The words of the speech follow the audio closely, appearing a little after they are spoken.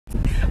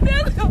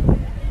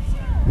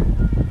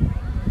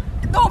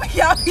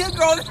can't feel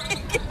ground.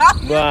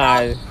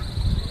 Why?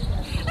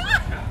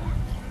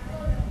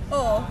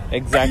 Oh.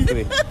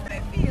 Exactly. I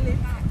feel it.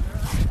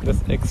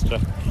 Just extra.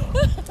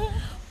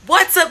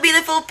 What's up,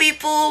 beautiful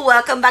people?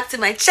 Welcome back to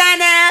my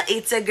channel.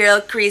 It's a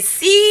girl,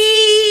 Chrissy.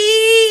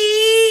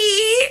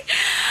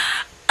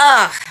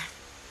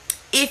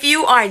 If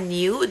you are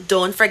new,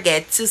 don't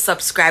forget to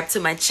subscribe to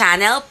my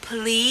channel.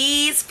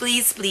 Please,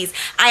 please, please.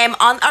 I am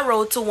on a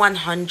road to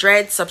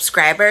 100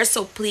 subscribers.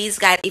 So please,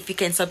 guys, if you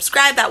can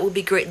subscribe, that would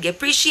be greatly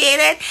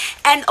appreciated.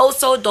 And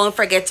also, don't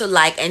forget to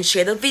like and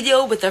share the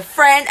video with a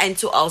friend and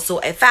to also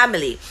a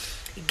family.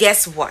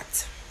 Guess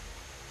what?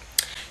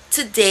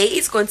 Today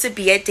is going to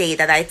be a day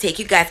that I take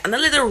you guys on a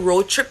little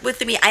road trip with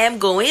me. I am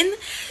going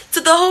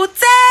to the hotel.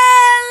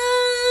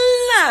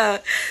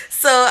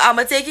 So I'm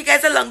going to take you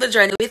guys along the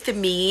journey with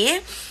me.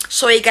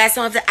 Show you guys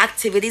some of the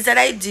activities that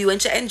I do and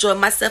to enjoy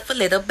myself a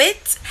little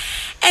bit.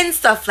 And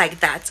stuff like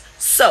that.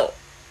 So,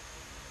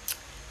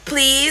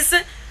 please,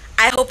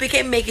 I hope you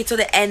can make it to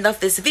the end of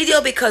this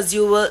video because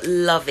you will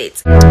love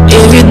it.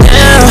 If you're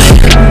down,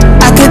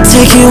 I could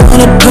take you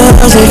on a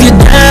cruise. If you're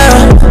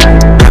down,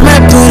 I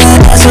might put on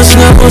some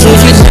snows.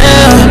 If you're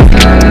down,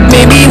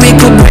 maybe we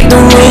could break the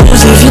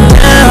rules. If you're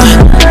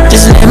down,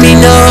 just let me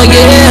know,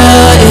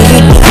 yeah. If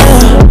you're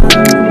down,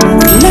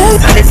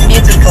 It's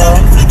beautiful.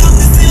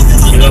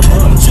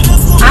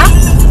 Huh?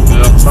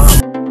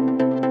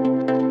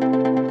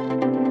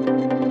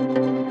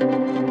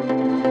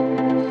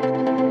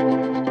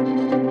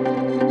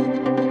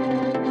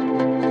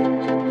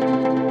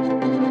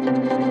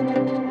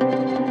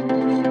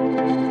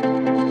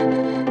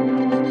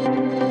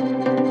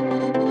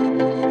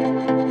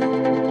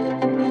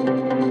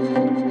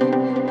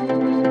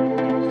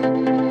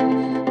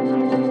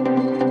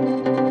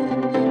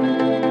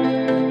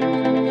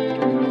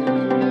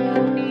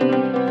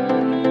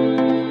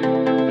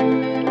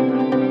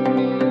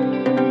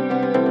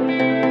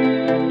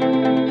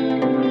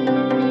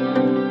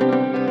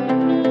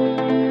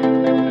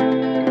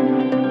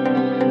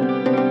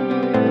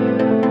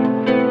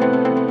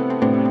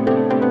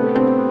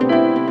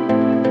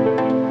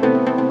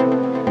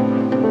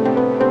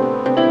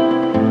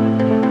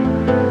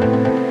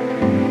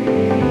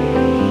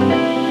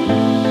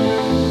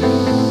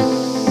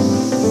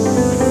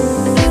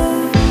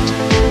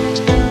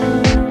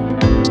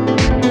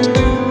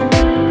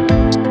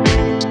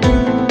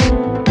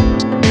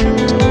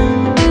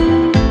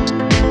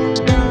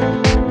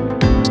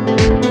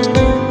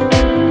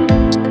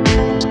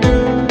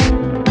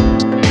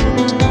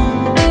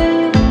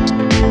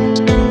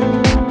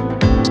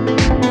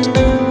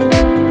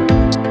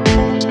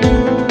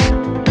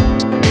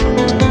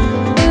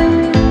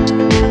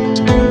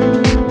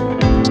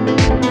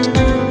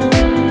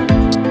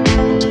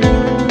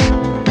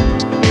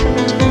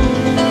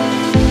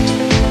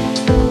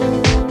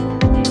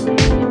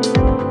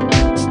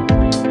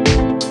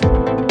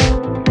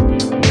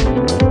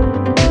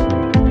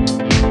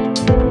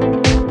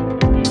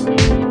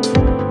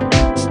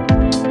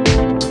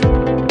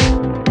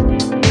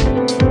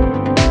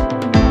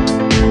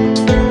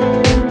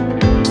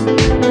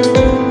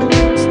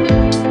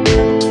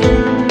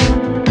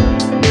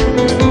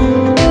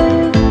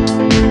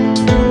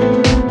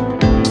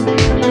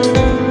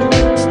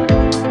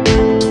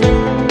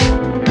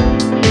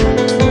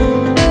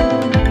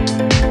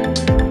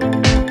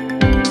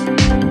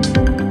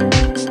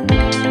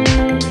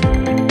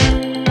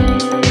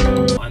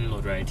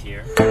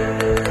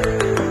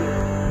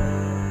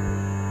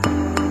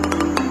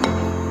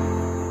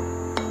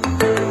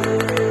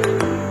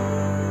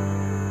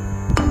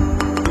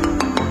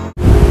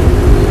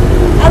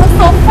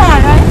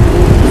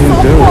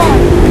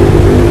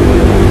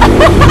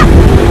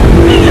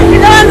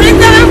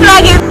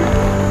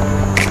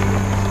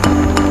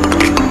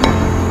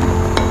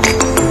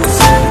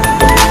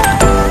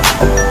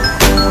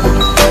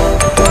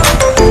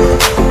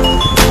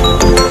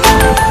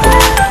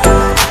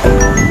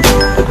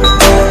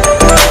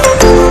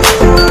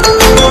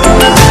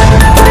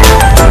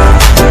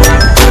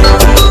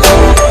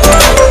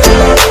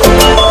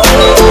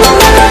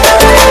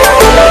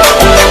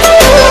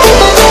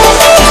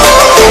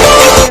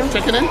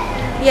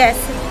 Yes.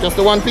 Just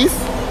the one piece?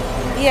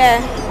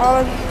 Yeah, all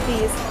of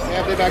these. You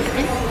have the bags,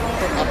 please?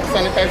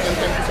 Sanitize and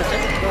temperature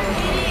check.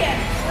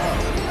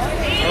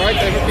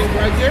 Alright, everything's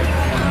right here.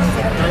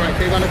 Alright,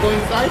 so you're gonna go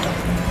inside.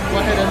 Go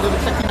ahead and do the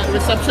check-in at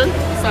reception.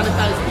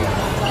 Sanitize, please.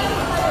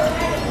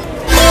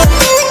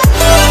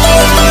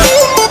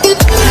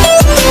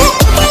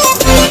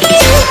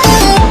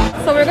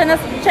 So we're gonna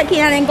check in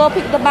and then go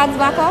pick the bags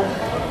back up?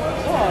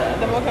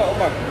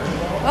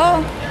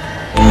 Oh.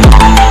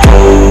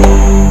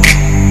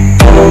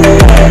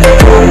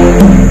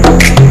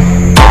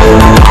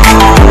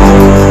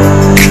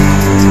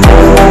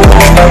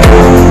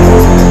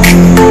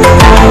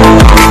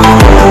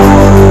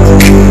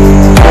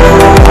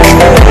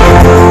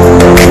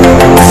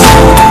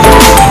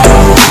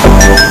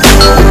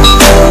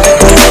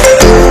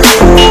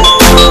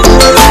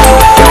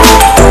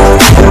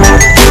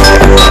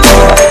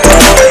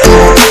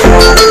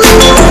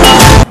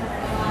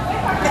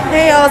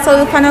 So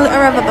we finally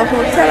arrived at the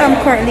hotel. I'm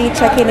currently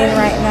checking in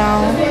right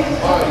now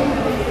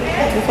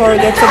before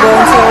we get to go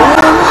into the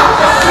room.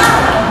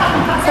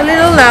 It's a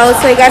little loud,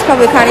 so you guys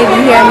probably can't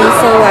even hear me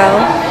so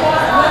well.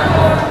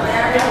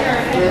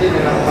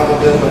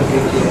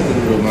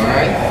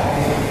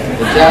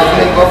 The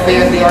Jasmine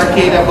buffet and the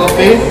Arcade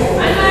buffet,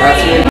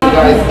 that's where you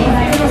guys eat.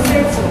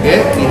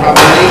 Okay, we have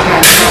a late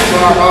night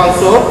bar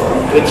also,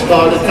 which is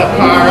called the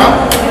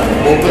Takara,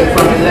 open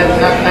from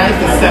 11 at night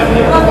to 7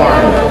 in the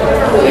morning.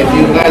 If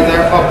you guys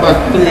are up at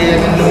 3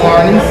 in the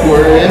morning, 4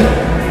 in,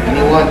 and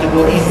you want to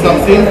go eat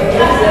something,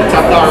 the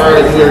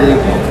Takara is where you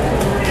go.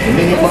 The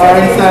mini bar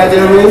inside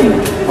your room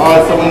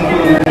also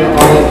includes the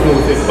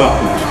all-inclusive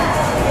package.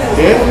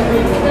 Okay?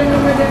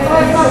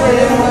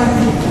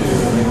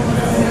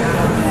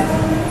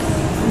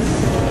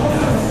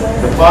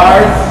 The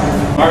bars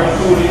are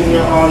included in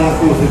your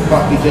all-inclusive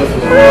package as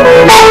well.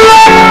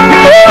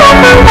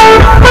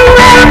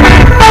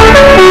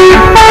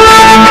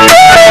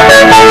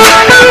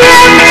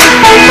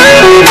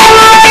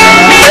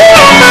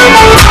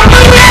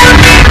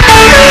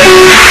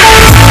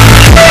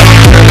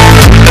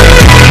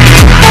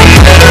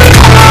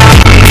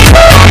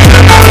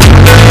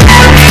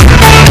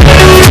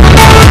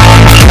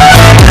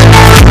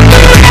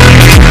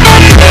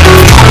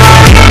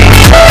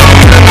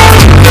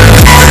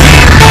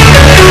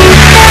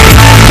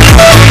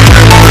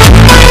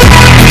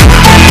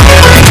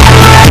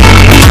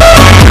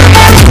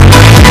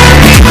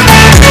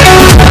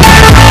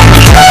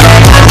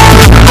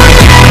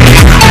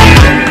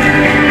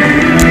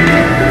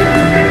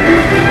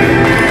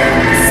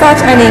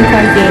 Such an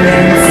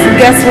inconvenience.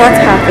 Guess what's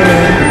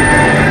happening?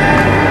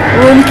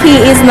 Room key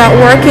is not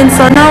working,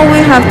 so now we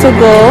have to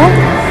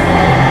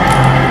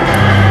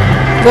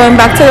going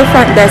back to the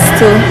front desk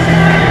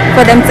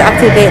for them to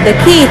activate the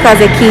key because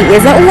the key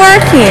isn't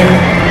working.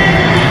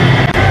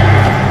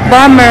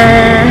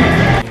 Bummer.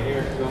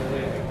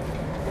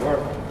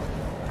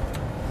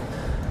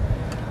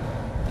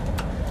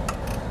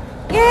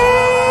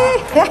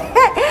 Yay!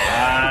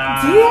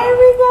 There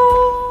we go.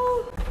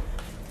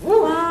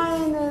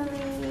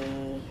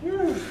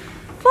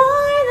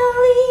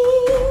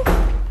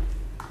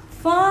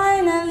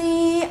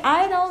 Finally,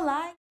 I don't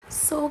like.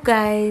 So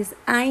guys,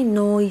 I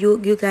know you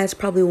guys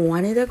probably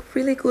wanted a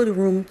really good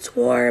room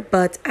tour,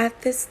 but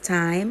at this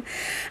time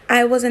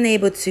I wasn't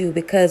able to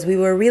because we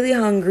were really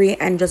hungry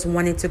and just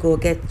wanted to go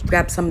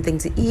grab something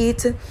to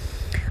eat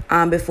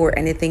before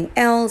anything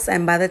else.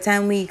 And by the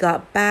time we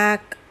got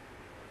back,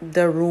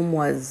 the room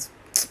was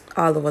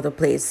all over the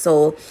place,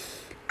 so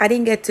I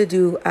didn't get to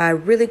do a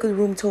really good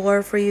room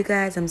tour for you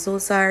guys. I'm so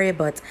sorry,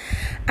 but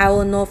I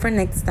will know for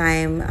next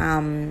time,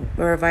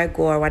 wherever I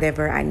go or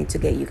whatever, I need to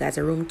get you guys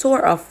a room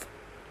tour of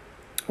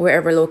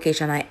wherever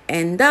location I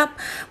end up.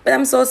 But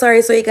I'm so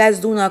sorry, so you guys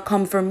do not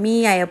come for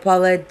me. I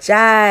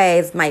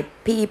apologize, my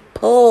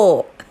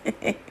people.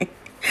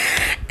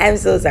 I'm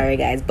so sorry,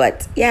 guys,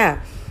 but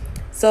yeah.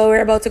 So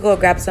we're about to go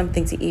grab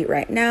something to eat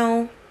right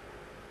now.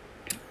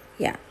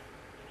 Yeah.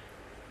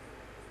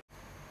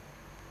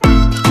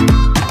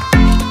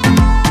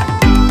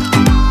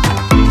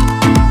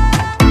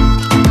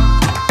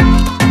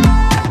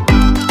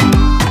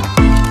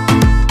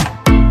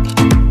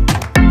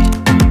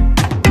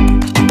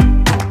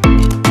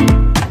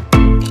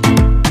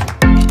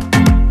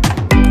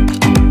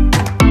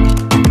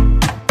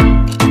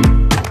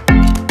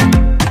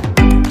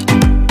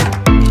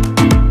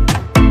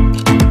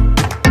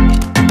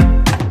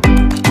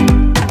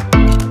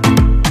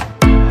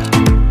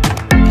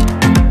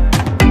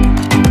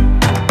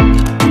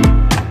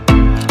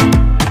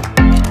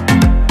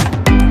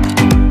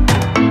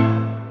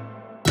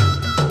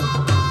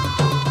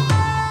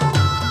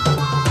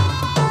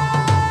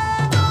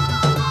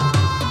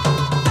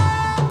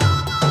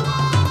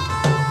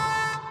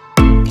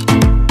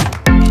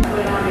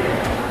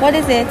 What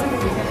is it?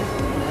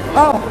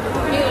 Oh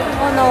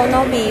no,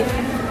 no beef.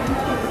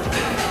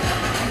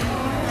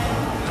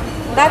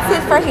 That's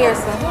it for here,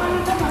 sir.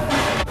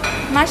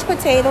 Mashed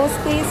potatoes,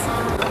 please.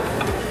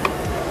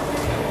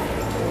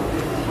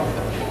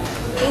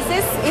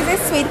 Is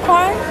this sweet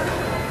corn?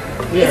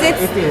 Yes,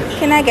 it is.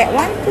 Can I get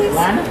one, please?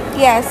 One?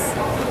 Yes.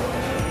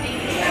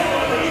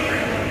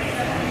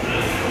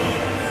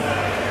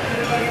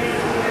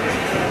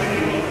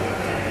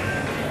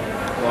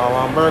 Wow,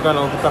 one burger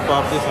now to top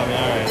off this one,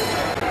 alright.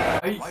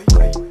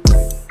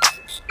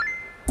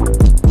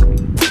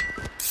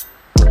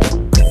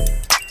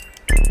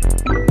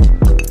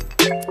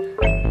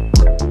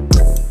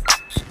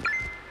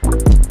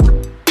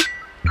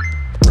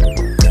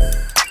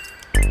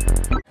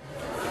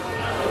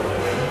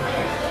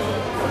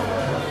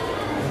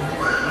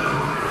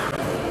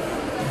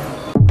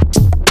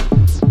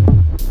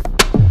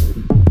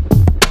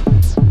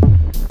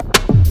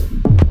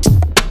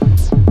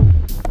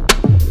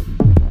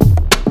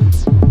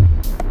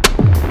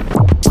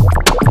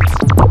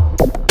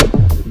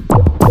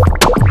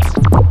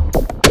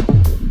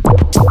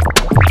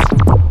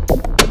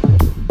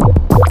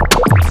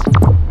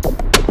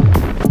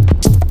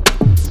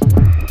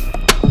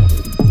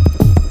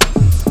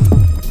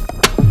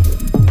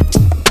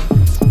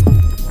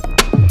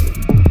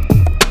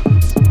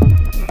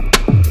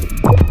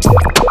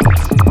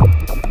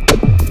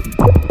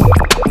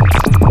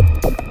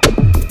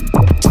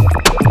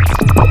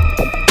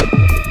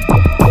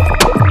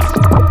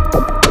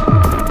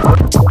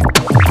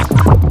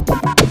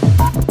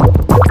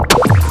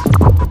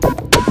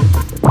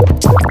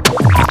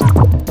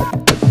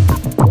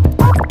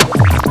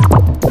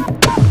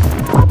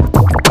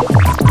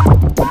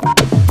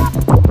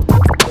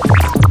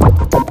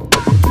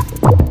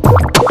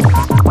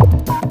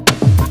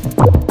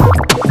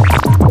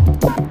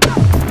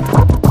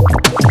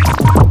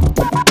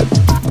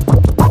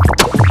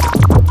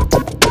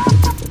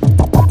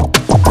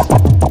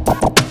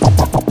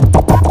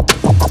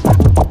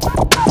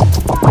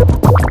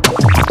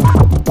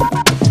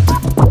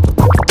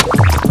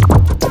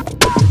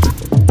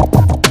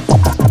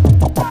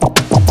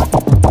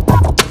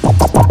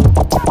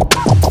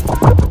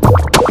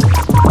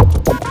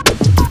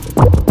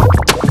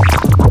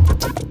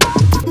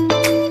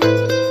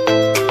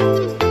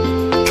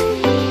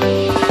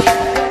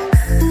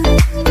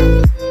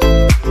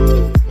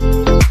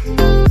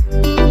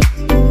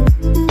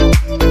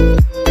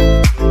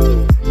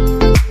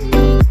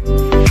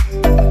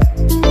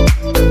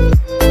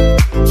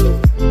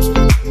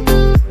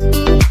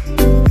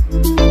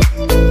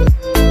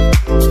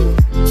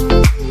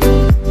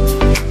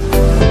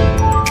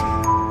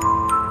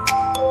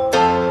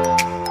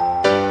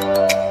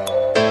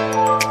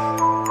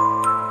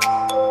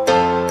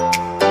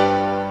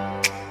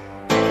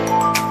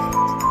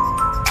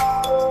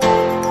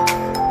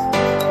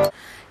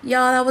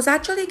 Y'all, I was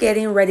actually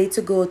getting ready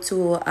to go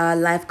to a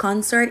live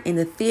concert in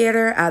the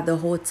theater at the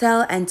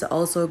hotel and to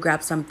also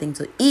grab something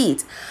to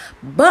eat.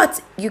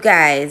 But you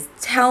guys,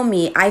 tell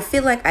me, I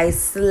feel like I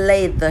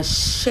slayed the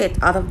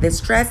shit out of this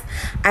dress.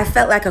 I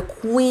felt like a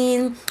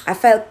queen. I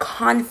felt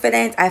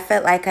confident. I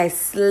felt like I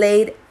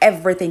slayed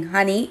everything,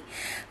 honey.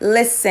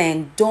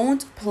 Listen,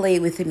 don't play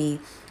with me.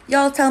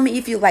 Y'all tell me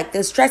if you like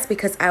this dress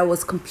because I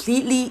was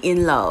completely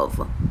in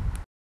love.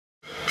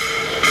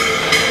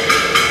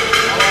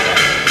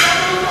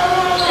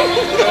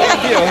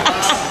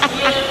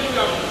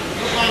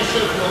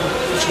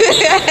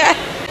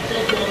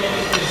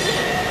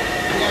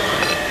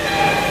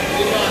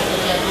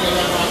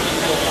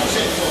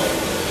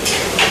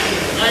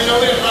 I know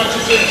it's not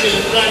just a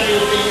brand new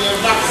thing in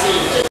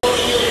vaccine. What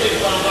do you think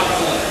about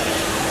vaccine?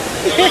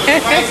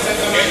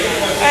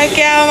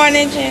 Okay, I'm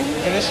managing.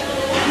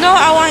 No,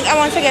 I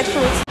want to get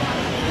fruit.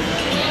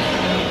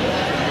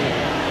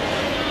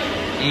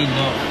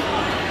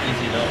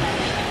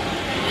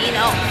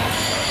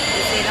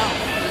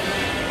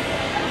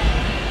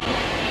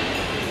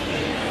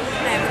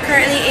 I'm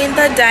currently in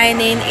the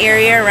dining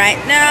area right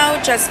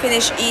now. Just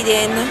finished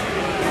eating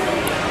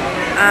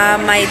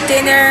my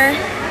dinner.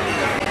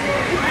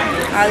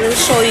 I will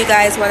show you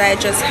guys what I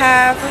just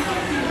have.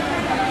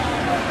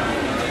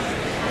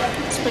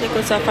 It's pretty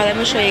good so far. Let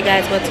me show you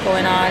guys what's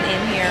going on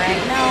in here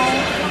right now.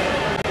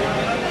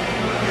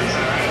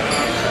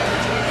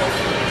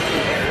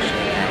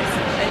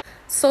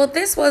 So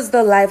this was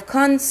the live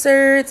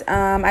concert.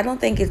 I don't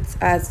think it's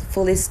as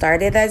fully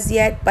started as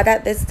yet, but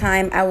at this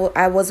time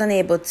I wasn't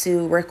able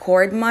to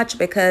record much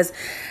because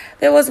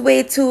there was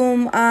way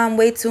too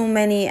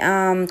many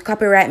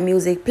copyright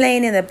music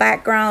playing in the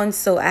background,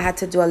 so I had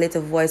to do a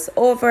little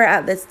voiceover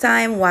at this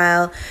time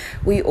while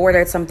we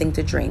ordered something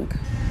to drink.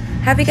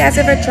 Have you guys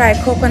ever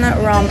tried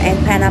coconut rum and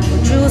pineapple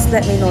juice?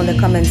 Let me know in the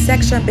comment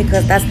section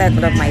because that's like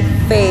one of my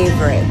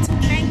favorite.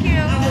 Thank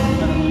you.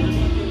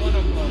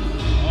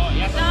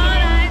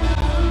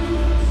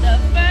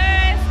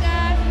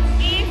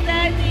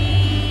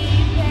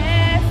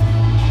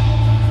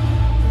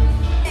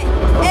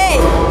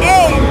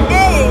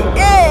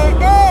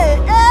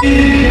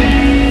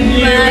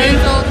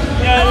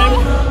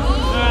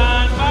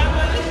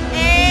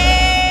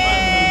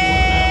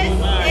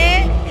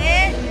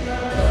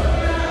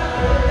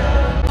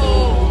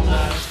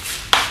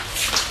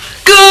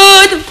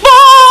 Good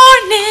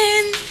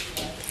morning.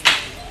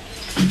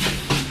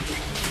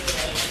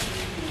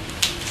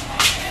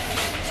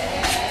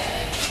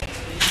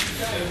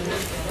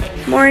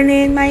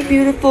 Morning, my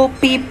beautiful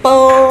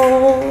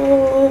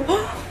people.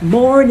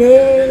 Morning.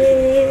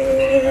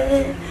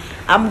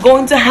 I'm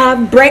going to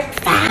have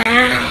breakfast.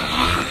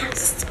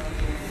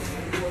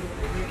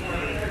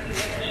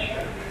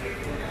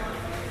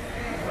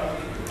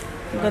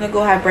 I'm gonna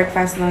go have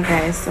breakfast now,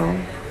 guys. So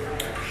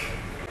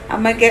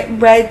I'm gonna get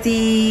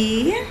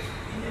ready.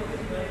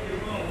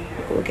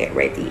 We'll get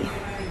ready.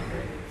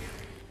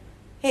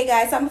 Hey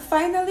guys, I'm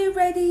finally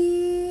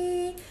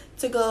ready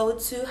to go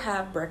to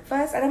have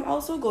breakfast, and I'm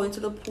also going to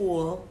the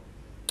pool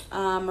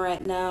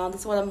right now.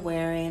 This is what I'm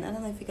wearing. I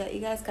don't know if you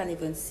guys can't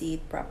even see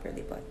it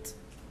properly, but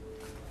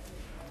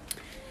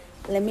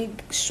let me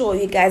show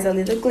you guys a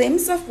little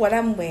glimpse of what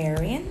I'm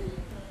wearing.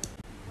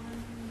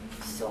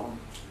 So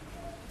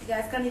you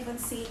guys can't even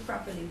see it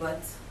properly,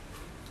 but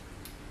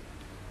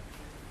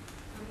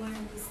I'm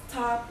wearing this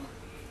top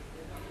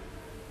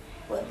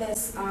with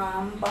this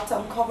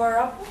bottom cover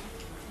up.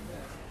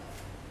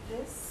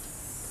 This.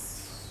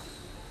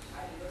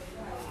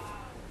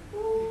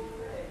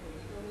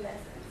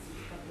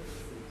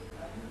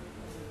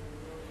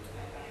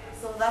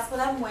 So that's what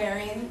I'm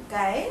wearing,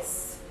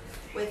 guys,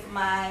 with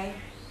my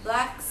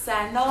black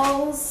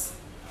sandals.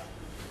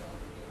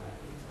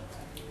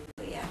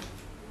 So yeah,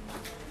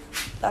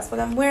 that's what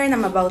I'm wearing.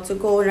 I'm about to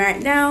go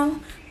right now.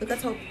 Look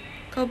at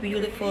how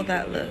beautiful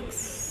that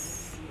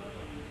looks.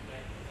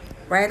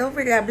 Right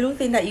over there, that blue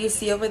thing that you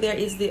see over there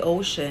is the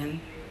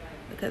ocean.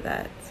 Look at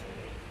that.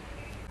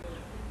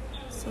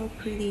 So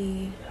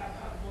pretty.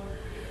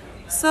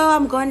 So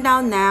I'm going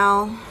down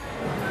now.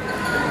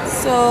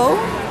 So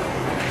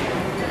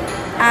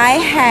I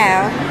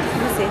have,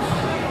 let me see,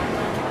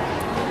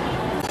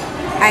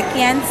 I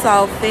canned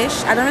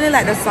saltfish. I don't really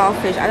like the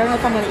saltfish. I don't know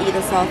if I'm gonna eat the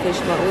saltfish,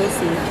 but we'll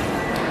see.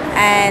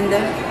 And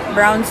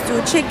brown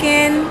stew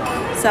chicken,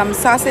 some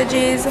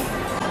sausages,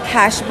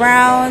 hash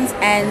browns,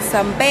 and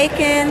some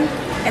bacon.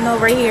 And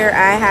over here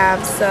I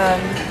have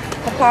some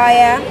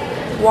papaya,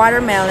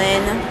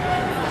 watermelon,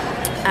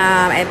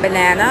 and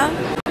banana.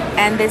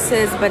 And this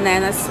is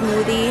banana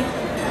smoothie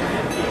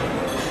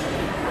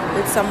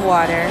with some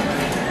water.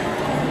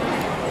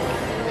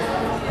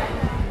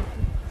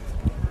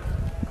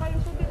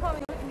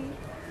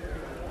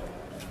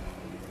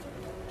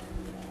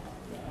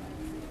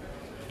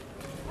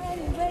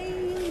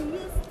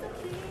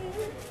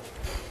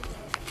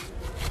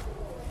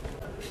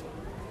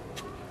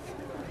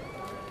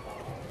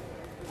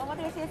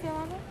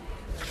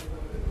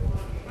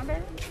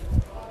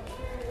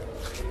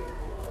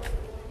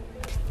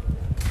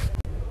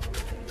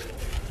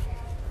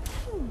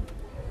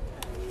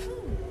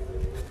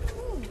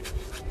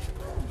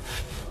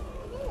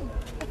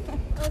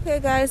 Okay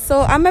guys,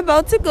 so I'm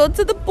about to go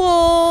to the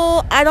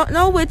pool. I don't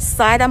know which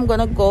side I'm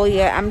gonna go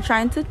yet. I'm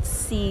trying to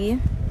see.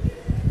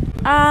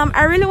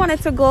 I really wanted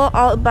to go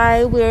out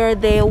by where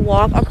they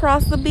walk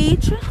across the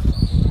beach,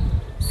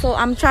 so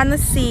I'm trying to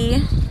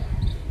see.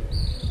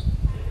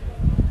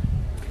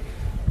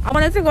 I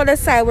wanted to go the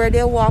side where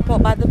they walk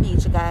out by the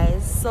beach,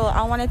 guys. So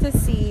I wanted to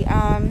see,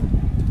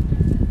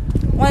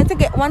 wanted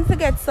to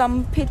get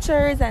some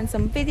pictures and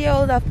some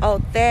videos of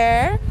out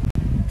there.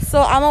 So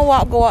I'm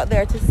gonna go out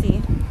there to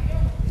see.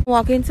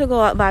 Walking to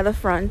go out by the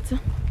front,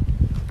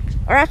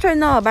 or actually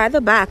no, by the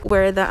back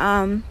where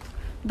the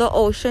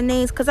ocean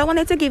is, because I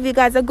wanted to give you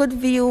guys a good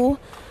view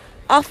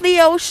of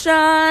the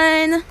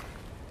ocean.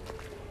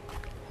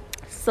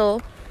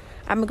 So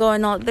I'm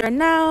going out there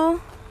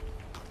now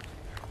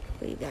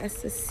for you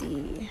guys to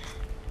see.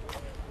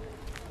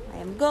 I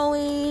am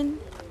going.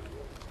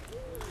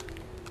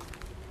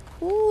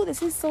 Ooh,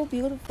 this is so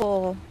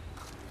beautiful.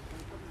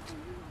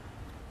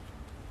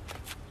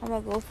 I'm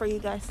gonna go for you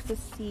guys to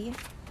see.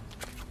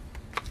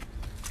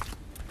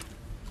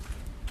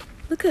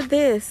 Look at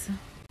this.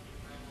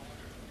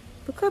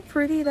 Look how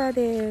pretty that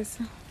is.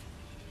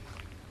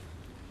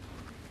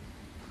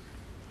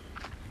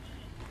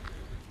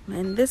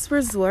 Man, this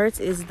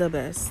resort is the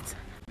best.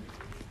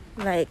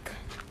 Like,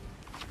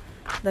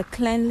 the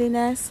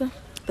cleanliness,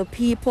 the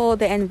people,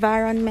 the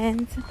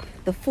environment,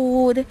 the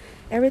food,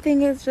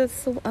 everything is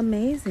just so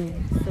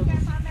amazing. So,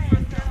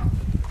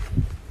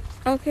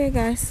 okay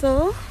guys,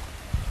 so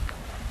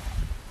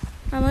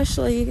I'm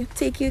gonna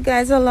take you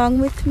guys along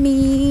with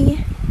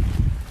me.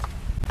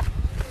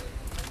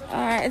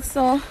 Alright,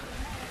 so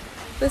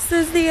this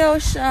is the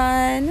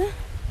ocean,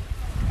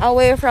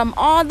 away from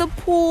all the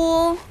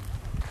pool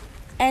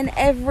and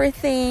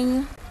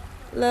everything.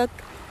 Look,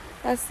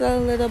 that's a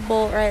little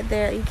boat right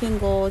there. You can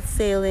go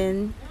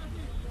sailing.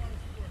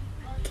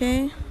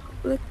 Okay,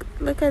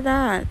 look at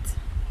that.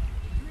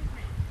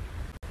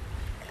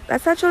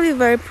 That's actually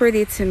very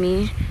pretty to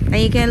me. And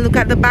you can look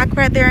at the back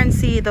right there and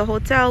see the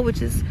hotel,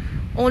 which is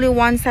only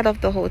one side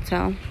of the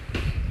hotel.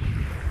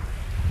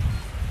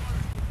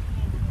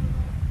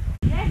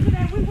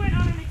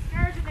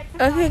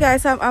 Okay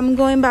guys, I'm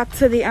going back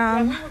to the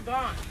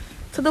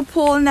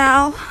pool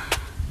now.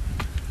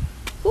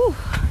 Whew.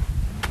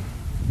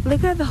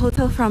 Look at the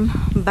hotel from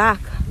the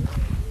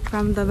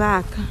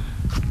back.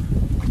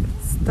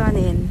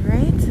 Stunning,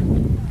 right?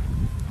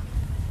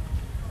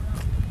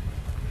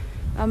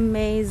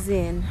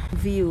 Amazing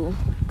view.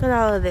 Look at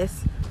all of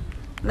this.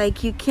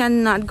 Like, you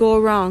cannot go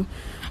wrong.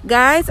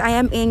 Guys, I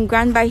am in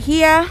Grand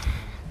Bahia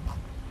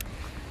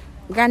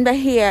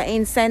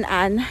in St.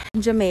 Anne,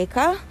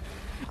 Jamaica.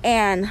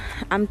 And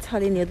I'm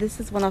telling you, this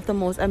is one of the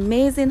most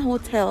amazing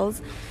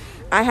hotels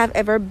I have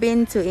ever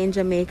been to in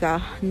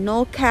Jamaica.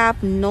 No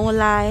cap, no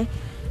lie.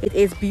 It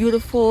is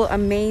beautiful,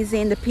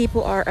 amazing. The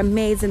people are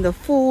amazing. The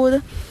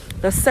food,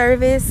 the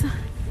service,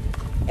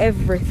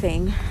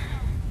 everything.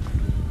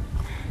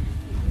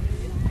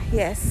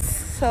 Yes,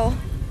 so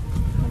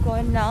I'm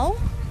going now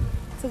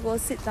to go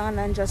sit down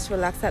and just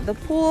relax at the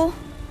pool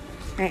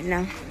right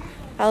now.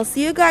 I'll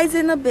see you guys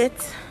in a bit.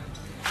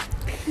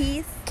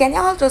 Peace. Can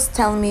y'all just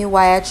tell me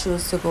why I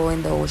choose to go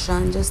in the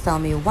ocean? Just tell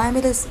me why me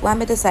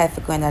decide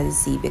to go in the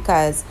sea.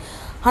 Because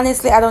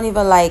honestly, I don't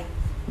even like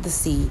the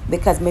sea,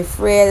 because I'm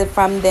afraid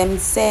from them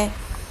say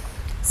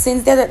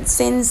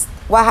since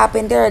what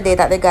happened the other day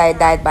that the guy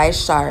died by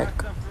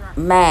shark.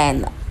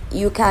 Man,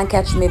 you can't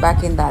catch me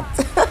back in that.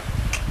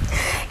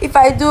 If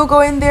I do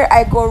go in there,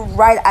 I go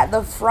right at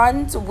the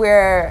front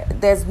where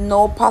there's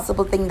no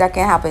possible thing that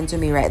can happen to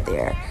me right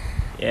there.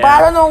 Yeah. But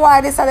I don't know why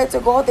I decided to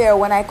go there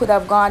when I could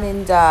have gone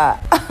in the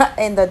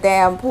in the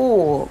damn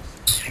pool.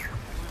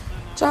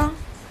 John,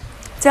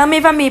 tell me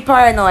if I'm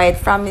paranoid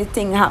from the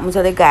thing happened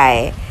to the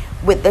guy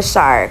with the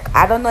shark.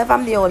 I don't know if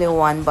I'm the only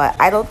one, but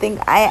I don't think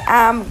I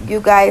am.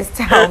 You guys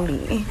tell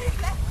me.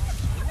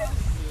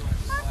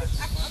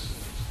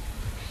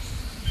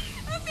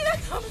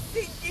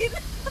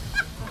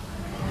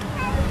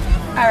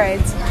 All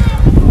right.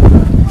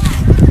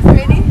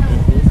 Ready?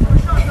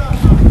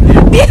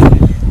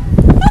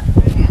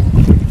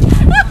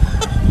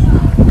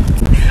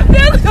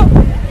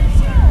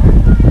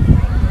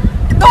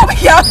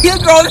 You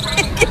grown.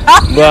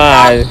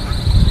 Bye.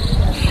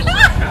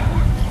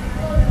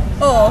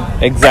 Oh.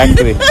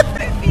 Exactly.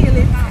 I feel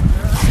it.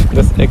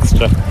 Just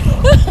extra.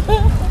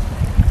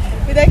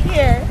 With a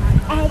hair,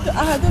 I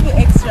have to be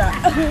extra.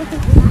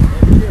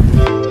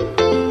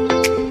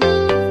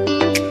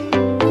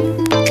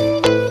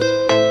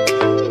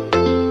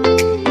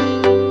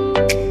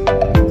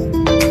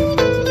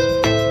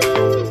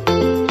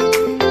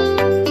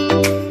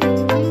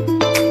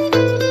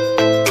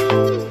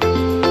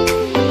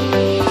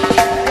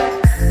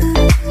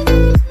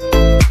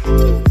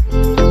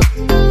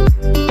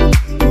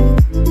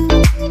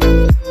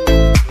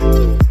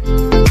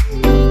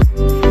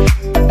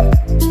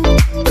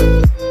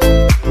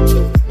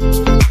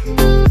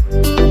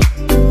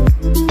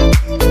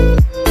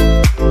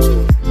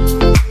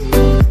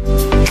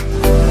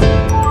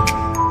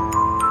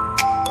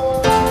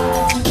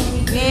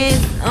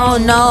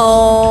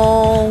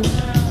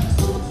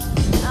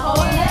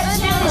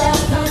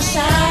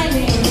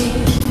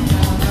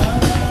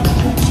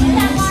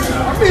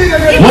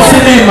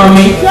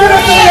 mommy.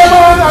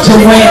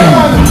 Joanne.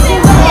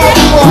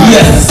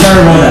 Yes, sir,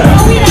 what up?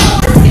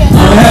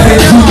 I'm having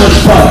too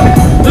much fun.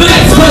 The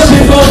next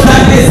question goes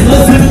like this.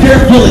 Listen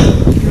carefully.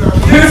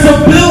 There's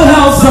a blue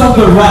house on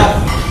the right,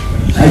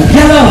 a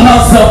yellow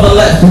house on the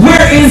left.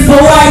 Where is the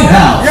White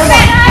House?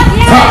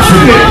 Talk to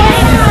me.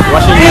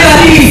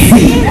 Not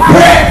easy.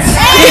 Correct.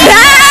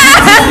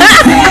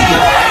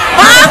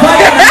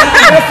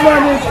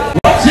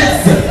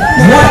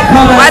 What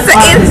color are the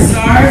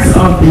stars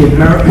on the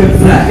American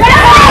flag?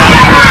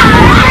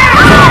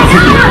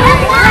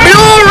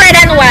 Blue, red,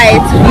 and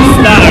white.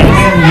 Stars.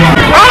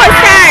 Oh,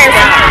 stars.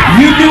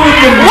 You do it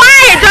the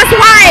White, just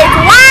white.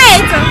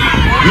 White.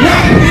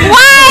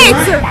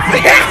 White.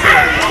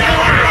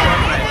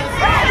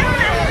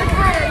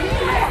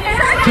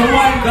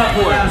 Joanne got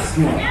the last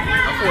one.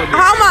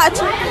 How much?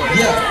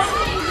 Yes.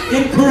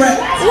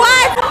 Incorrect.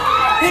 What?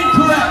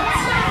 Incorrect.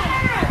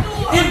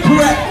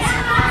 Incorrect.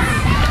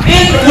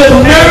 In the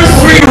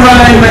nursery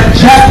rhyme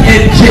Jack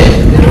and Jill,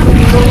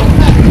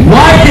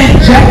 why did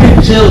Jack and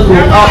Jill go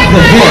up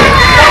the hill?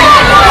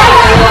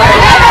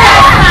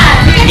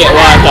 Get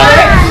water.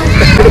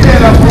 To catch a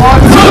pail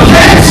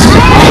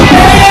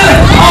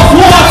of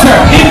water.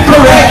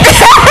 Incorrect.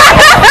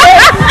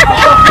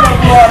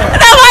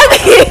 That was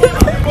it.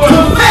 To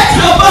fetch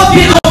a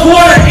bucket of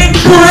water.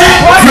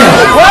 Incorrect.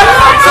 What?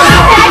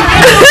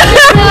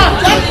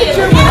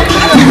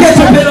 To catch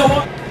a pail of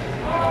water.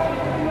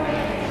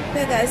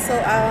 Okay guys, so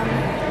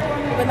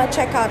we're gonna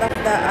check out of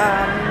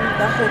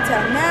the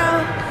hotel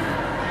now.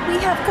 We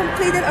have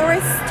completed our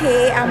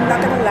stay. I'm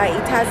not gonna lie,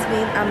 it has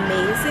been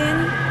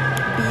amazing,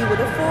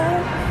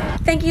 beautiful.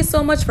 Thank you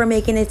so much for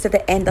making it to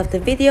the end of the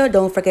video.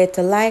 Don't forget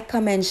to like,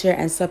 comment, share,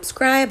 and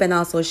subscribe, and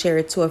also share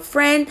it to a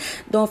friend.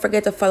 Don't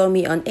forget to follow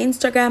me on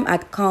Instagram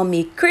at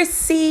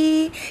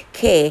callmechrissy.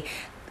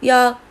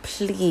 Y'all,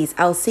 please,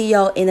 I'll see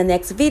y'all in the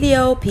next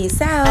video.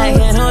 Peace out. I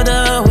can't hold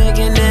up, we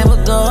can never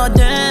go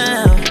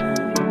down.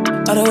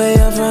 All the way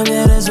up from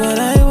here, that's what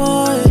I